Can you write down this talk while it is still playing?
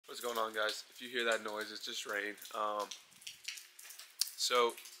what's going on, guys? If you hear that noise, it's just rain.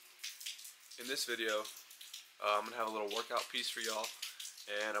 So in this video, I'm gonna have a little workout piece for y'all,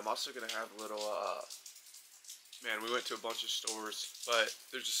 and I'm also gonna have a little man, we went to a bunch of stores, but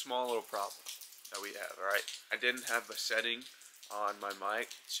there's a small little problem that we have. All right, I didn't have a setting on my mic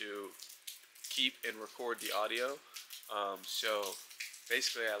to keep and record the audio, so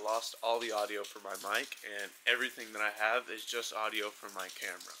basically I lost all the audio for my mic, and everything that I have is just audio from my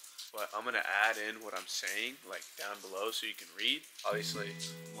camera. But I'm gonna add in what I'm saying, like down below, so you can read. Obviously,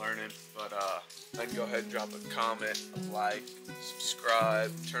 I'm learning, but I can go ahead and drop a comment, a like,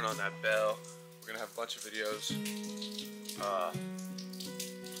 subscribe, turn on that bell. We're gonna have a bunch of videos.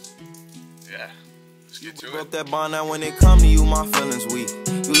 Yeah, let's get to it. Broke that bond now when it come to you, my feelings weak.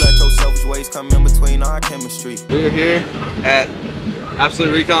 You let your selfish ways come in between our chemistry. We're here at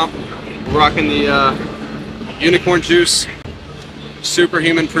Absolute Recomp. We're rocking the unicorn juice.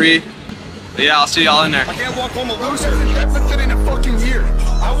 Superhuman free. But yeah, I'll see y'all in there. I can't walk home a loser. That's in a fucking year.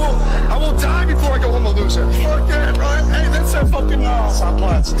 I will die before I go home a loser. Fuck yeah, right? Hey, that's that fucking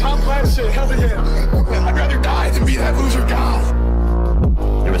top class shit. Hell yeah. I'd rather die than be that loser guy.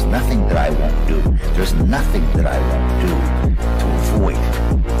 There is nothing that I won't do. There's nothing that I won't do to avoid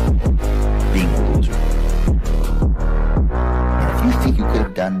being a loser. And if you think you could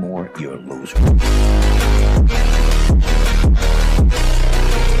have done more, you're a loser.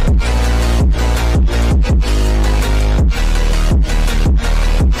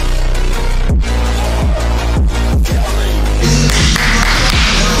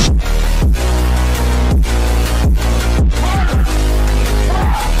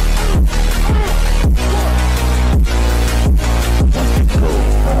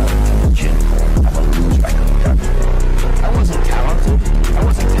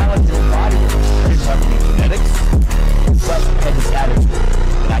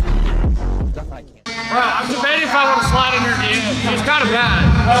 I'm debating if I want to slide in her DM. She's kind of bad.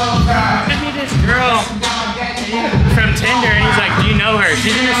 Sent me this girl from Tinder, and he's like, "Do you know her?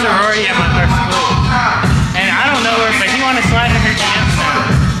 She's in a sorority at our school." And I don't know her, but he want to slide in her DMs now.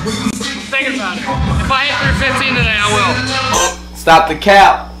 I'm thinking about it. If I hit 315 today, I will. Stop the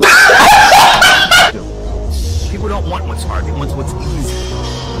cap. People don't want what's hard. They want what's easy.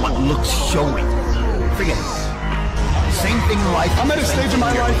 What looks showy. Forget it. Same thing in life. I'm at a stage in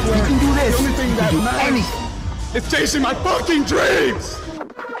my life where you can do this. The only thing that matters is chasing my fucking dreams.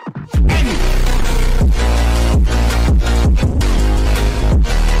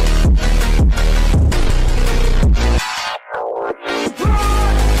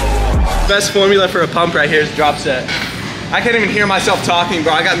 Best formula for a pump right here is drop set. I can't even hear myself talking,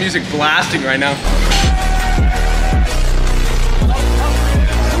 bro. I got music blasting right now.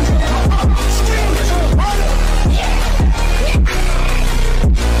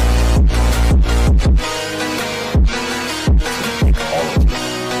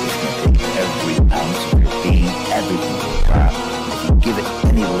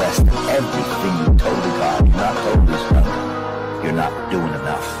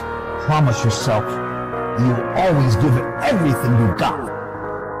 Promise yourself you'll always give it everything you got.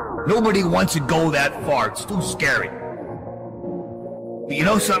 Nobody wants to go that far. It's too scary. But you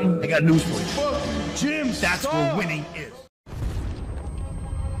know something? I got news for you. Jim, that's where winning is.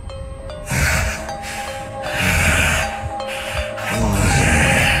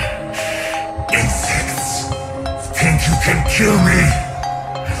 Insects think you can kill me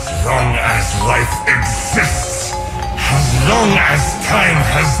as long as life exists. As long as time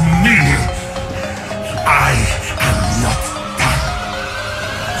has me, I am not done.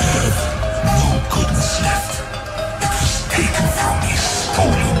 I have no goodness left. It was taken from me,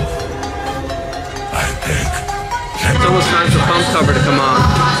 stolen. I beg. It's almost time for pump cover to come on.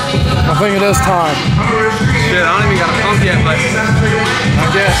 I think it is time. Shit, I don't even got a pump yet, but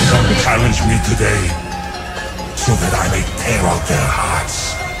I guess. Challenge me today, so that I may tear out their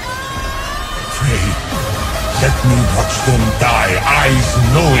hearts. Pray. Let me watch them die, eyes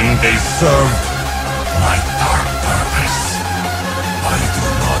knowing they serve my dark purpose. I do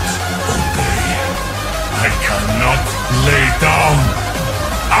not obey. I cannot lay down.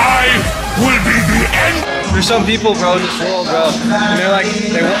 I will be the end. There's some people, bro, in this world, bro, and they're like,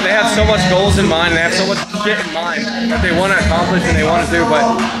 they have so much goals in mind, and they have so much shit in mind that they want to accomplish and they want to do, but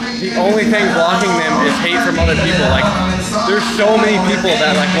the only thing blocking them is hate from other people. Like, there's so many people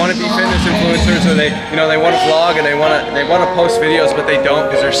that like want to be fitness influencers, or they want to vlog and they want to post videos, but they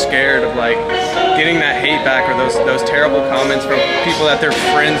don't because they're scared of like getting that hate back, or those terrible comments from people that they're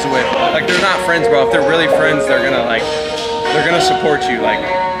friends with. Like, they're not friends, bro. If they're really friends, they're gonna support you. Like,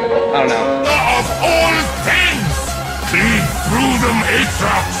 I don't know. Of all things, bleed through them,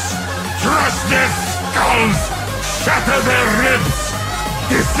 Atrox. walls, shatter their ribs,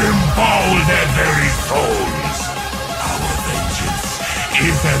 disembowel their very souls. Our vengeance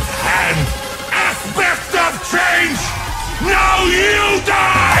is at hand. Aspect of change! Now you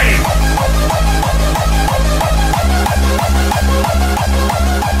die!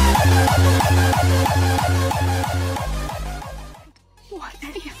 Want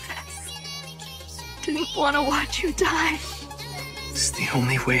any of this. Didn't want to watch you die. It's the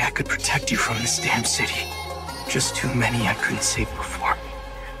only way I could protect you from this damn city. Just too many I couldn't save before.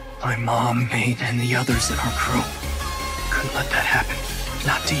 My mom, mate, and the others in our crew. Couldn't let that happen.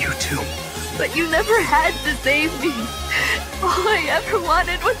 Not to you too. But you never had to save me. All I ever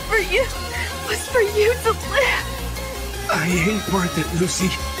wanted was for you to live. I ain't worth it, Lucy.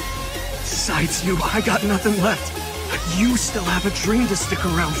 Besides you, I got nothing left. But you still have a dream to stick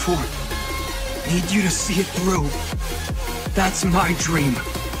around for. Need you to see it through. That's my dream.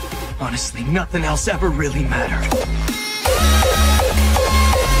 Honestly, nothing else ever really mattered.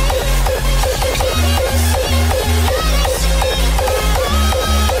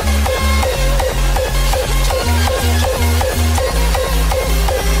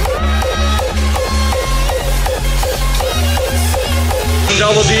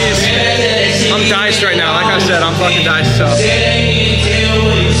 Double D's. I'm diced right now. Like I said, I'm fucking diced, so.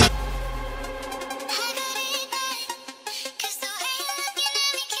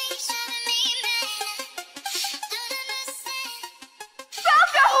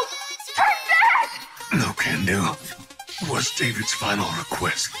 No can do. What's David's final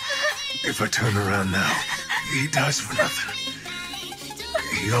request? If I turn around now, he dies for nothing.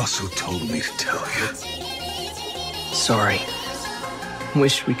 He also told me to tell you. Sorry.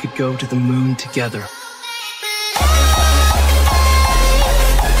 Wish we could go to the moon together.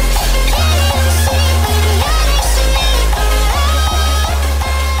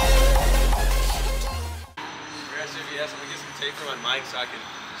 Yes, I'm gonna get some tape for my mic so I can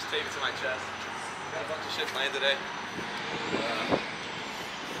just tape it to my chest. Got a bunch of shit planned today.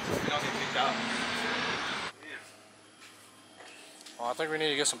 We don't get kicked out. Well, I think we need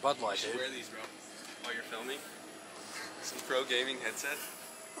to get some Bud Light, dude. Wear these, bro, while you're filming. Some pro gaming headset.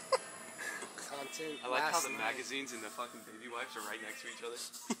 Content. I like how the magazines and the fucking baby wipes are right next to each other.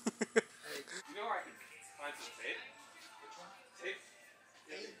 Hey, you know where I can find some tape? Which one? Tape?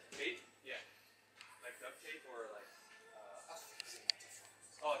 Tape? Yeah. Like duct tape or like.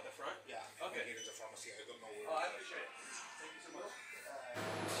 Oh, at the front? Yeah. Okay. I don't know where. Oh, I appreciate it. Thank you so much.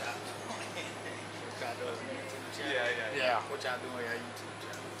 Yeah. What y'all doing on YouTube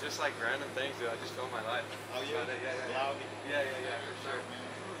channel? Just like random things, dude. I just film my life. Oh yeah. Yeah, for sure.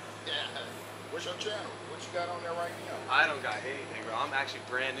 Yeah. What's your channel? What you got on there right now? I don't got anything, bro. I'm actually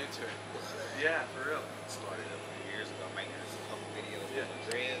brand new to it. Yeah, for real. Started a few years ago, making a couple videos Yeah. with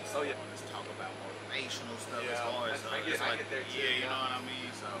dreads. Oh yeah. Let's talk about motivational stuff Yeah, as far as I get there too. yeah, you know what I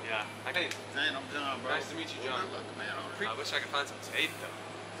mean. So Yeah. Okay. man, I'm John, bro. Nice to meet you, John. Good luck, man. I wish I could find some tape though.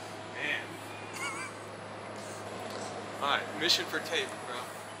 Man. Alright, mission for tape, bro.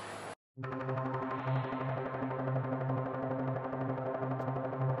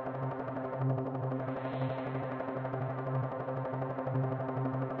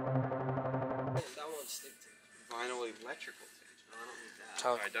 Vinyl electrical tape. No, I don't need that.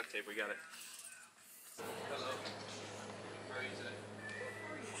 Alright, duct tape, we got it. Hello. How are you today?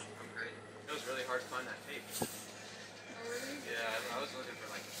 I'm great. It was really hard to find that tape. Oh, really? Yeah, I was looking for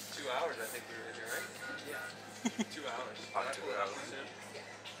like 2 hours, I think we were in here, right? Yeah. 2 hours. Did I pull it out soon? Yeah.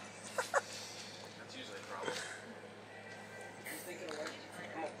 That's usually a problem. I'm thinking of like,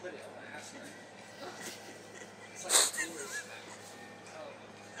 I'm gonna put it on the ass now. It's like a tourist.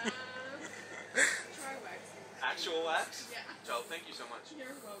 Try waxing. Actual wax? Yeah. Joe, thank you so much.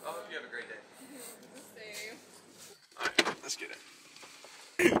 You're welcome. I hope you have a great day. Same. Alright, let's get it.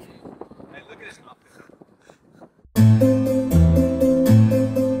 Hey, look at his outfit. I'm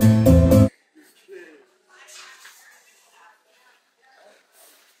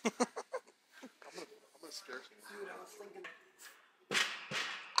gonna scare you. Dude, I was thinking.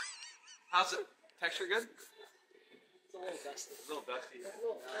 How's it? Texture good? It's a little dusty. It's a little dusty. A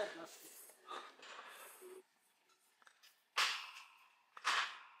little dusty.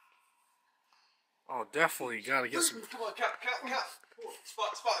 Oh, definitely gotta get some. Come on, count.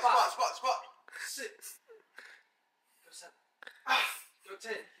 Spot. Sit. Go 7. Go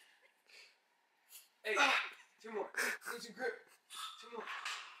 10. 8. 2 more. Need some grip. 2 more.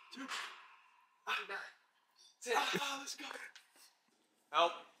 2. 9. 10. Let's go.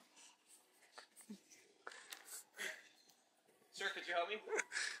 Help. Sir, could you help me?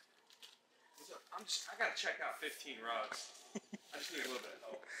 I gotta check out 15 rugs. I just need a little bit of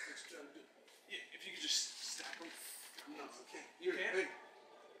help. If you could just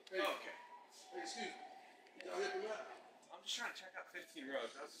 15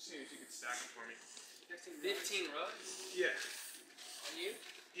 rugs. I was just seeing if you could stack them for me. 15 rugs? Yeah. On you?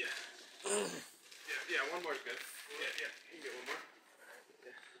 Yeah. Yeah, one more is good. Yeah, you can get one more.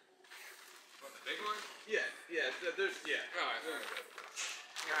 Yeah. Want the big one? Yeah, there's, Alright.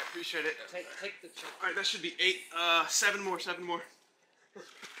 Alright, appreciate it. Take the check. Alright, that should be 8, 7 more. Yeah,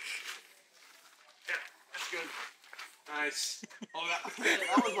 that's good. Nice. Oh, that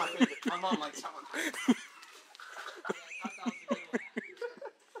was my favorite. I'm on like someone.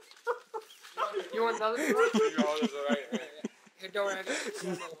 You want another one? No, this is alright. Here, don't have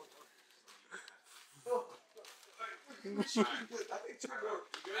it.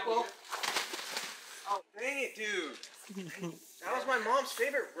 Oh, dang it, dude. That was my mom's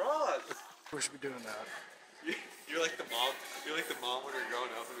favorite rug. We should be doing that. You're like the mom. You're like the mom when we're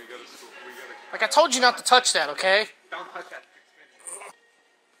growing up and we go to school. Like I told you not to touch that, okay? Don't touch that.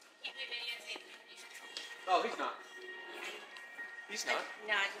 Oh, he's not. He's not.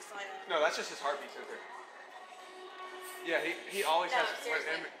 No, I just like No, that's just his heartbeat sensor. Yeah, he always has when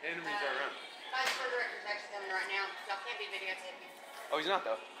enemies are around. Guys, for direct protection coming right now. Y'all can't be videotaping. Oh, he's not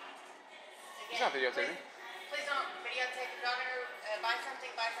though. He's not videotaping. Please don't videotape. If y'all gonna buy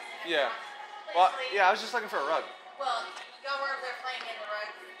something. Yeah. Well, yeah, I was just looking for a rug. Well, y'all were over there playing in the rug.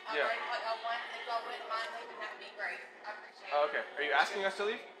 Yeah. What y'all want. If y'all wouldn't mind leaving, that would be great. I appreciate it. Oh, okay. Are you asking us to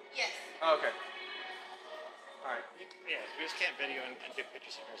leave? Yes. Oh, okay. Alright. Yeah, we just can't video and get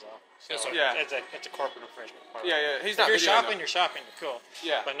pictures of yourself. So Yeah. it's a corporate infringement. Yeah, he's If not you're videoing, shopping, you're shopping, you're cool.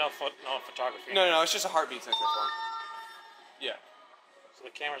 Yeah. But no photography. No, it's just a heartbeat sensor for him. Yeah. So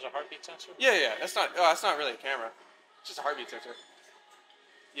the camera's a heartbeat sensor? Yeah. That's not really a camera. It's just a heartbeat sensor.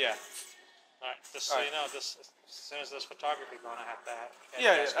 Yeah. Alright, just so you know, as soon as there's photography going, I have to have.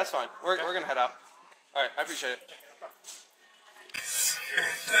 Yeah, that's fine. We're gonna head out. Alright, I appreciate it.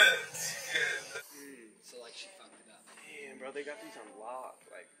 So like she fucked it up. Damn, bro, they got these on lock.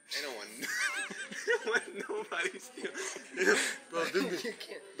 Like, they don't want nobody steal. Bro, You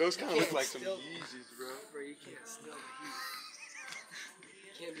can't. those kind of look like some steal- Yeezys, bro. Bro, you can't steal the heat.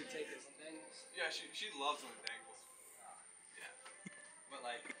 You can't be taking some dangles. Yeah, she loves when dangles. Yeah. But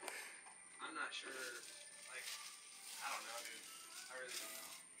like, I'm not sure, like, I don't know, dude. I really don't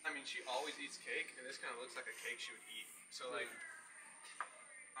know. I mean, she always eats cake, and this kind of looks like a cake she would eat. So like,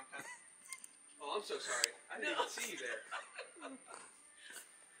 I'm kind of, oh, I'm so sorry. I didn't even see you there.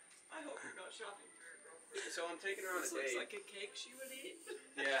 I hope you're not shopping for your girlfriend. So I'm taking her on a This date. looks like a cake she would eat.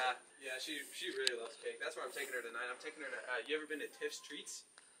 Yeah, she really loves cake. That's where I'm taking her tonight. I'm taking her to, you ever been to Tiff's Treats?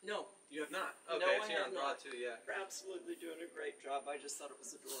 No. You have not? No, Okay, I it's here have on Broad not. too, yeah. You're absolutely doing a great job. I just thought it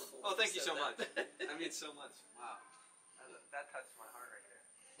was adorable. Oh, thank you so said much. that. That means so much. Wow. That touched my heart right there.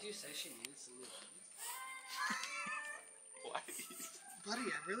 Did you say she needed some new ones? Why? Buddy,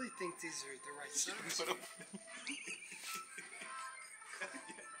 I really think these are the right size.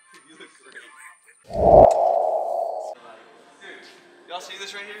 You look great. Dude, y'all see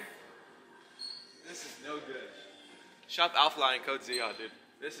this right here? This is no good. Shop Alphaline code Zeon, dude.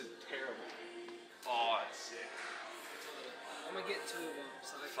 This is terrible. Oh, it's sick. I'm gonna get 2 of them.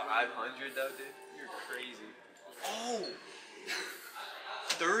 So I can 500 though, dude. You're crazy. Oh,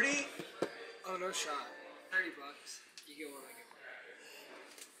 30? Oh, no shot. $30. You get one, I get one.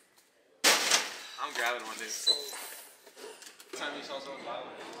 I'm grabbing one, dude. What time you saw someone buy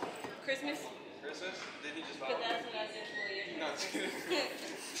one? Christmas? Christmas? Did he just buy But one? that's what I was doing for you. No, it's kidding.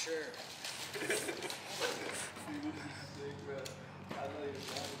 Sure.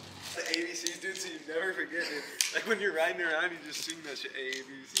 The ABCs, dude, so you never forget it. Like when you're riding around, you just sing that shit.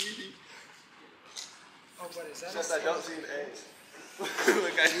 ABC. Oh, but is that Except I don't see an A.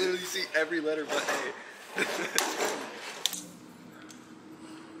 Like I literally see every letter but A.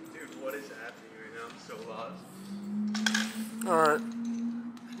 Dude, what is happening right now? I'm so lost. Alright.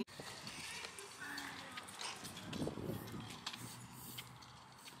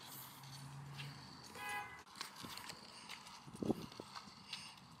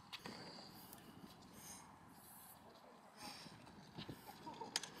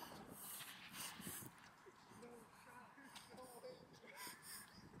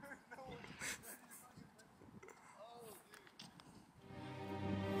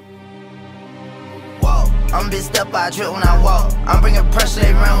 I'm bitched up, I drip when I walk. I'm bringing pressure,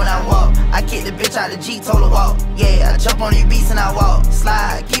 they run when I walk. I kick the bitch out the G, told her walk. Yeah, I jump on these beats and I walk.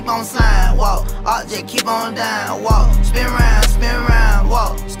 Slide, keep on sliding, walk. Object, keep on down, walk. Spin around,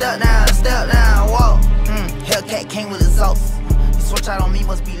 walk. Step down, walk. Hellcat came with a sauce. You switch out on me,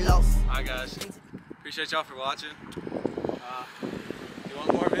 must be lost. Hi guys, appreciate y'all for watching. You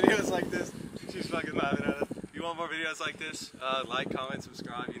want more videos like this? She's fucking laughing at us. You want more videos like this? Like, comment,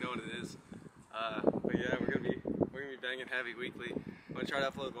 subscribe. You know what it is. But yeah, we're gonna be banging heavy weekly. gonna try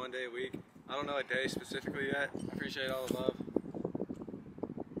to upload 1 day a week. I don't know a day specifically yet. I appreciate all the love.